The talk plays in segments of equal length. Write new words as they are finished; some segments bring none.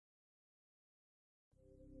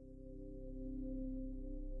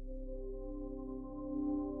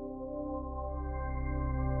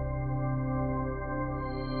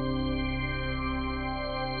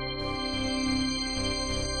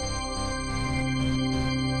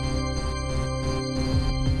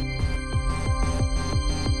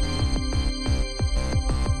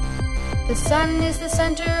The sun is the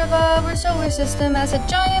center of our solar system. As a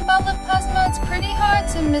giant ball of plasma, it's pretty hard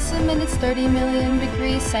to miss him. In its 30 million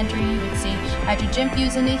degrees center, you would see hydrogen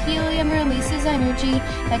fused into helium releases energy.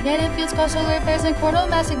 Magnetic fields cause solar flares and coronal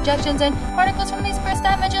mass ejections, and particles from these bursts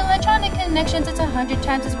damage electronic connections. It's 100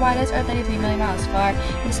 times as wide as Earth, 33 million miles far.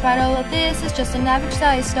 And despite all of this, it's just an average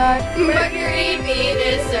sized star. Mercury,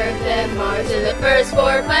 Venus, Earth, and Mars are the first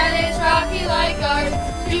 4 planets, rocky like ours.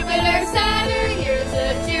 Jupiter, Saturn, here's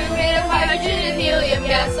a 2 made of hydrogen and helium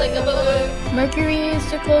gas like a balloon. Mercury is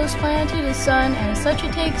the closest planet to the Sun, and as such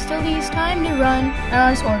it takes the least time to run. And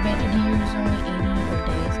on its orbit, it uses only 80 Earth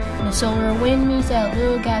days. And the solar wind means that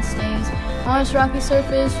little gas stays on its rocky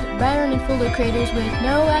surface, barren and full of craters with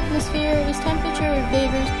no atmosphere. Its temperature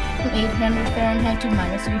vapors from 800 Fahrenheit to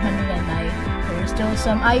minus 300 at night. There is still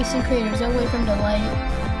some ice and craters away from the light.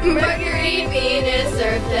 Mercury, Venus,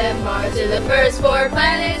 Earth, and Mars are the first 4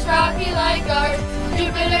 planets, rocky like ours.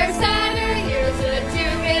 Jupiter, Saturn, here's a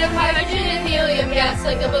 2 made of hydrogen and helium gas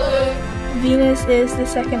like a balloon. Venus is the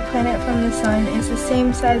second planet from the Sun. It's the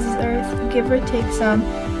same size as Earth, give or take some.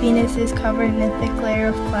 Venus is covered in a thick layer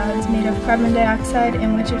of clouds made of carbon dioxide,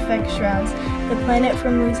 in which effect shrouds the planet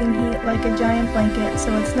from losing heat like a giant blanket,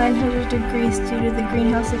 so it's 900 degrees due to the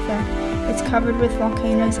greenhouse effect. It's covered with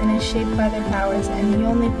volcanoes and is shaped by their powers, and the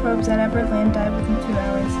only probes that ever land died within 2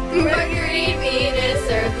 hours. Mercury, Venus,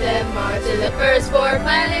 Earth, and Mars are the first 4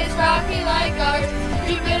 planets, rocky like ours.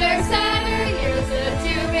 Jupiter, Saturn, here's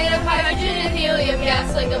a 2 made of hydrogen and helium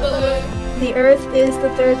gas like a balloon. The Earth is the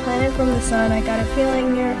 3rd planet from the Sun. I got a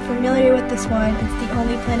feeling you're familiar with this one. It's the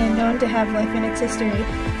only planet known to have life in its history.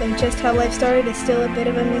 Though just how life started is still a bit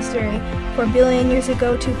of a mystery. 4 billion years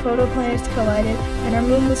ago, 2 protoplanets collided, and our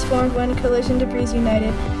moon was formed when collision debris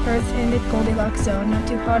united Earth in the Goldilocks zone, not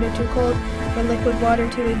too hot or too cold for liquid water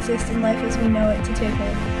to exist and life as we know it to take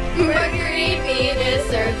hold. Mercury,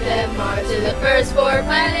 Venus, Earth, and Mars are the first 4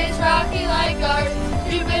 planets, rocky like ours.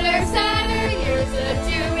 Jupiter, Saturn, here's a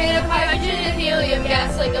 2 made of hydrogen and helium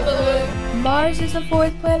gas like a balloon. Mars is the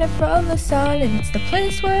 4th planet from the Sun, and it's the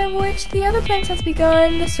place where of which the other planets has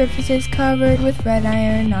begun. The surface is covered with red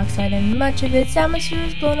iron oxide, and much of its atmosphere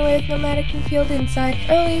is blown away with no magnetic field inside.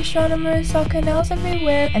 Early astronomers saw canals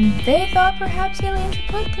everywhere, and they thought perhaps aliens had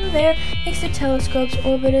put them there. Thanks to telescopes,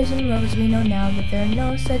 orbiters, and rovers, we know now that there are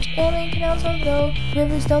no such alien canals, although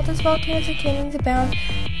rivers, deltas, volcanoes, and canyons abound.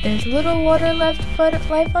 There's little water left, but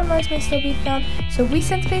life on Mars may still be found, so we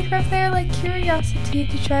sent spacecraft there like Curiosity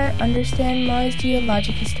to try to understand Mars'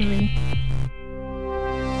 geologic history.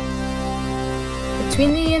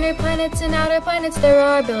 Between the inner planets and outer planets, there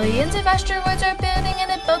are billions of asteroids orbiting in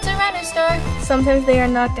a belt around a star. Sometimes they are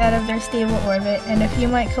knocked out of their stable orbit, and a few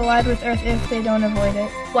might collide with Earth if they don't avoid it.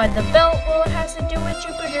 Why the belt? Well, it has to do with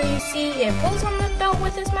Jupiter, you see. It pulls on the belt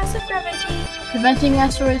with its massive gravity, preventing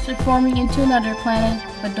asteroids from forming into another planet.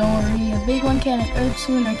 But don't worry, a big one can't hit Earth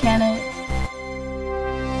soon, or can it?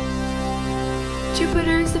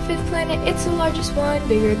 Jupiter is the 5th planet. It's the largest one,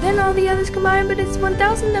 bigger than all the others combined, but it's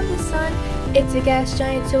 1,000th of the Sun. It's a gas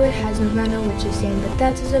giant, so it has no mantle, which is sand, but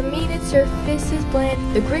that doesn't mean its surface is bland.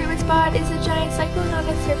 The Great Red Spot is a giant cyclone on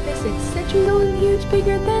its surface. It's centuries old and huge,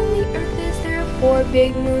 bigger than the Earth is. There are 4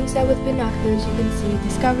 big moons that with binoculars you can see,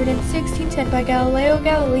 discovered in 1610 by Galileo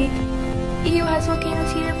Galilei. Io has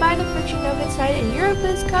volcanoes heated by the friction of its side, and Europe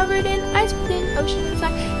is covered in ice with an ocean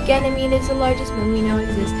inside. Ganymede is the largest moon we know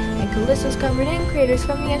exists, and Callisto is covered in craters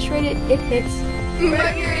from the asteroid it hits.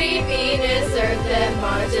 Mercury, Venus, Earth, and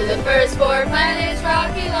Mars are the first 4 planets,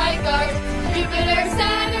 rocky like ours. Jupiter,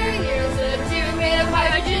 Saturn, here's a 2 made of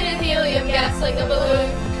hydrogen and helium gas like a balloon.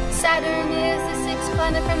 Saturn is the 6th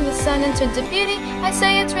planet from the Sun. In terms of beauty, I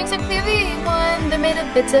say its rings are clearly one. They're made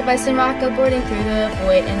of bits of ice and rock boarding through the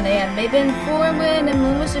void, and they had been formed when the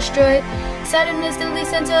moon was destroyed. Saturn is the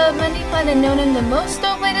least dense of any planet known, and the most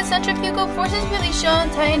of latest centrifugal forces really shown.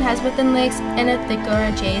 Titan has within lakes and a thick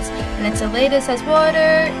oranges, and its the latest has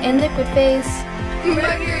water in liquid phase.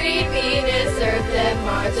 Mercury, Venus, Earth, and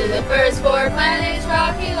Mars are the first 4 planets,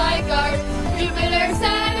 rocky like ours. Jupiter,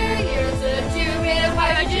 Saturn, here's a 2 made of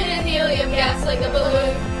hydrogen and helium gas like a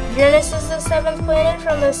balloon. Uranus is the 7th planet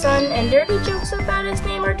from the Sun, and dirty jokes about its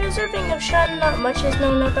name are deserving of shun. Not much is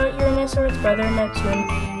known about Uranus or its brother Neptune,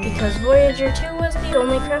 because Voyager 2 was the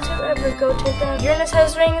only craft to ever go to them. Uranus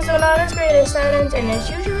has rings, though not as great as Saturn's, and is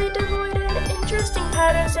usually devoid of interesting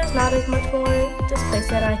patterns. There's not as much more this place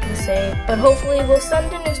that I can say, but hopefully we'll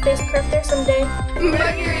send a new spacecraft there someday.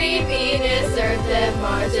 Mercury, Venus, Earth, and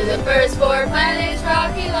Mars are the first 4 planets,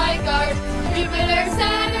 rocky like ours. Jupiter,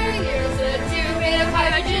 Saturn, here's a 2 made of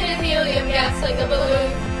hydrogen and helium gas like a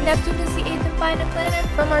balloon. Neptune is the 8th and final planet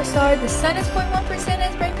from our star. The Sun is 0.1%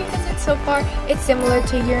 as bright because it's so far. It's similar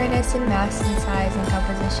to Uranus in mass and size and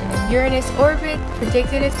composition. And Uranus' orbit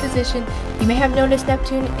predicted its position. You may have noticed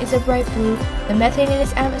Neptune is a bright blue. The methane in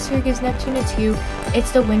its atmosphere gives Neptune its hue.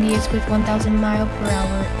 It's the windiest with 1,000 mile per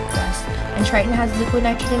hour gust. And Triton has liquid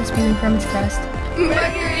nitrogen spewing from its crust.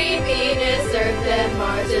 Mercury, Venus, Earth, and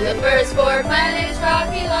Mars are the first 4 planets,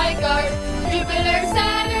 rocky like ours. Jupiter,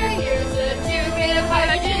 Saturn, Uranus, Neptune, made of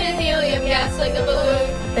hydrogen and helium gas like a balloon.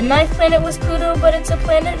 The 9th planet was Pluto, but it's a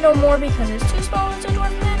planet no more because it's too small. It's a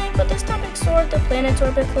dwarf planet, but this topic soared. The planets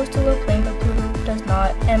orbit close to low plane, but Pluto does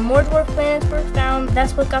not. And more dwarf planets were found.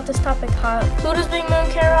 That's what got this topic hot. Pluto's big moon,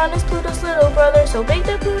 Charon, is Pluto's little brother. So big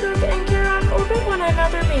that Pluto and Charon orbit one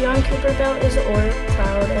another. Beyond Kuiper Belt is the Oort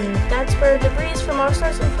cloud, and that's where debris from our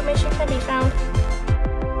star's information can be found.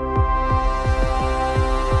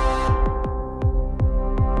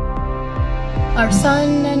 Our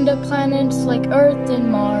sun and the planets like Earth and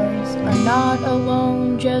Mars are not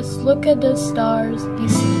alone, just look at the stars. You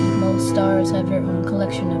see, most stars have their own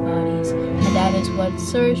collection of bodies, and that is what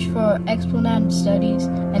search for exoplanet studies.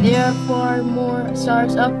 And there are far more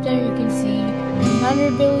stars up there you can see,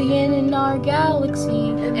 300 billion in our galaxy.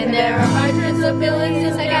 And there are hundreds of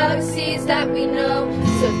billions of galaxies that we know,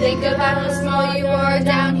 so think about how small you are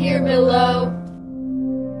down here below.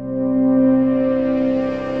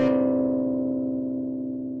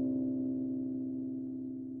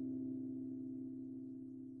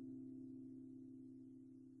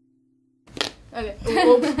 Okay.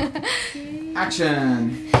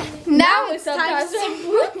 Action! Now it's time for some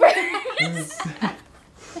bloopers.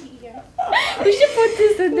 We should put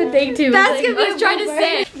this in the thing too. That's gonna be I was trying to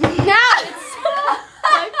say it.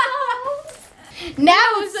 Now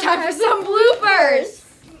it's time for some bloopers.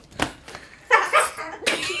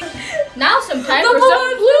 Now some time for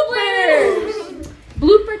some bloopers.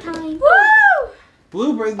 Blooper time.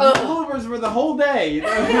 Bloopers? The bloopers were the whole day. You know?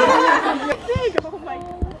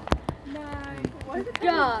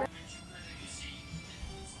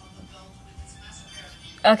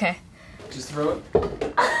 Okay. Just throw it.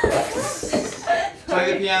 Play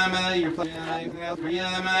the piano melody, you're playing anything else.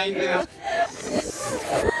 Piano melody, you go.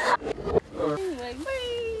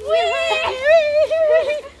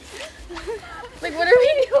 Like, what are we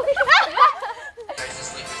doing?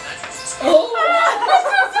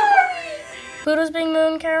 Pluto's big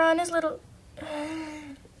moon, Charon is little.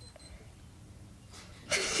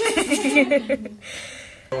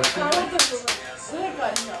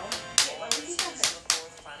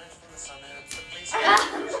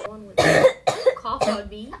 Cough on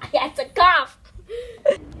me. Yeah, it's a cough.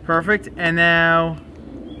 Perfect, and now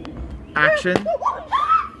action.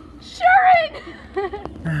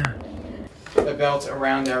 The belt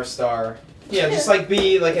around our star. Yeah, just like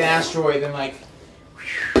be like an asteroid and like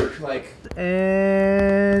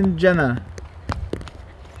and Jenna.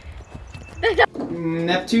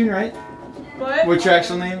 Neptune, right? What? What's your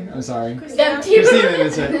actual name? I'm sorry. Neptune. Christina,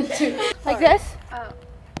 that's it. Like this?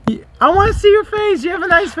 I want to see your face. You have a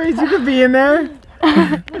nice face. You could be in there.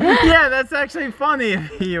 Yeah, that's actually funny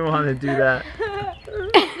if you want to do that.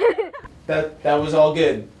 That was all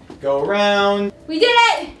good. Go around. We did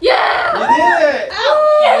it! Yeah! You did it!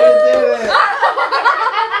 Oh! You did it!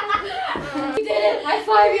 We did it! High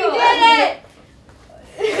five you! We did it!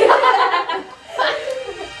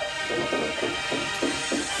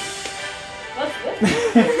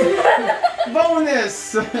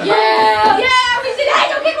 Bonus! Yeah! Yeah! We did it!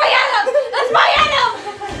 Don't kick my atom! That's my atom!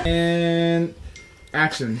 And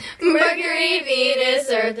action. Mercury, Venus,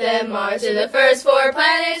 Earth, and Mars are the first 4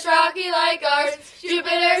 planets, rocky like ours.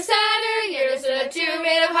 Jupiter, Saturn, Uranus, and Neptune,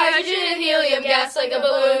 made of hydrogen and helium gas like a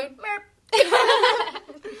balloon.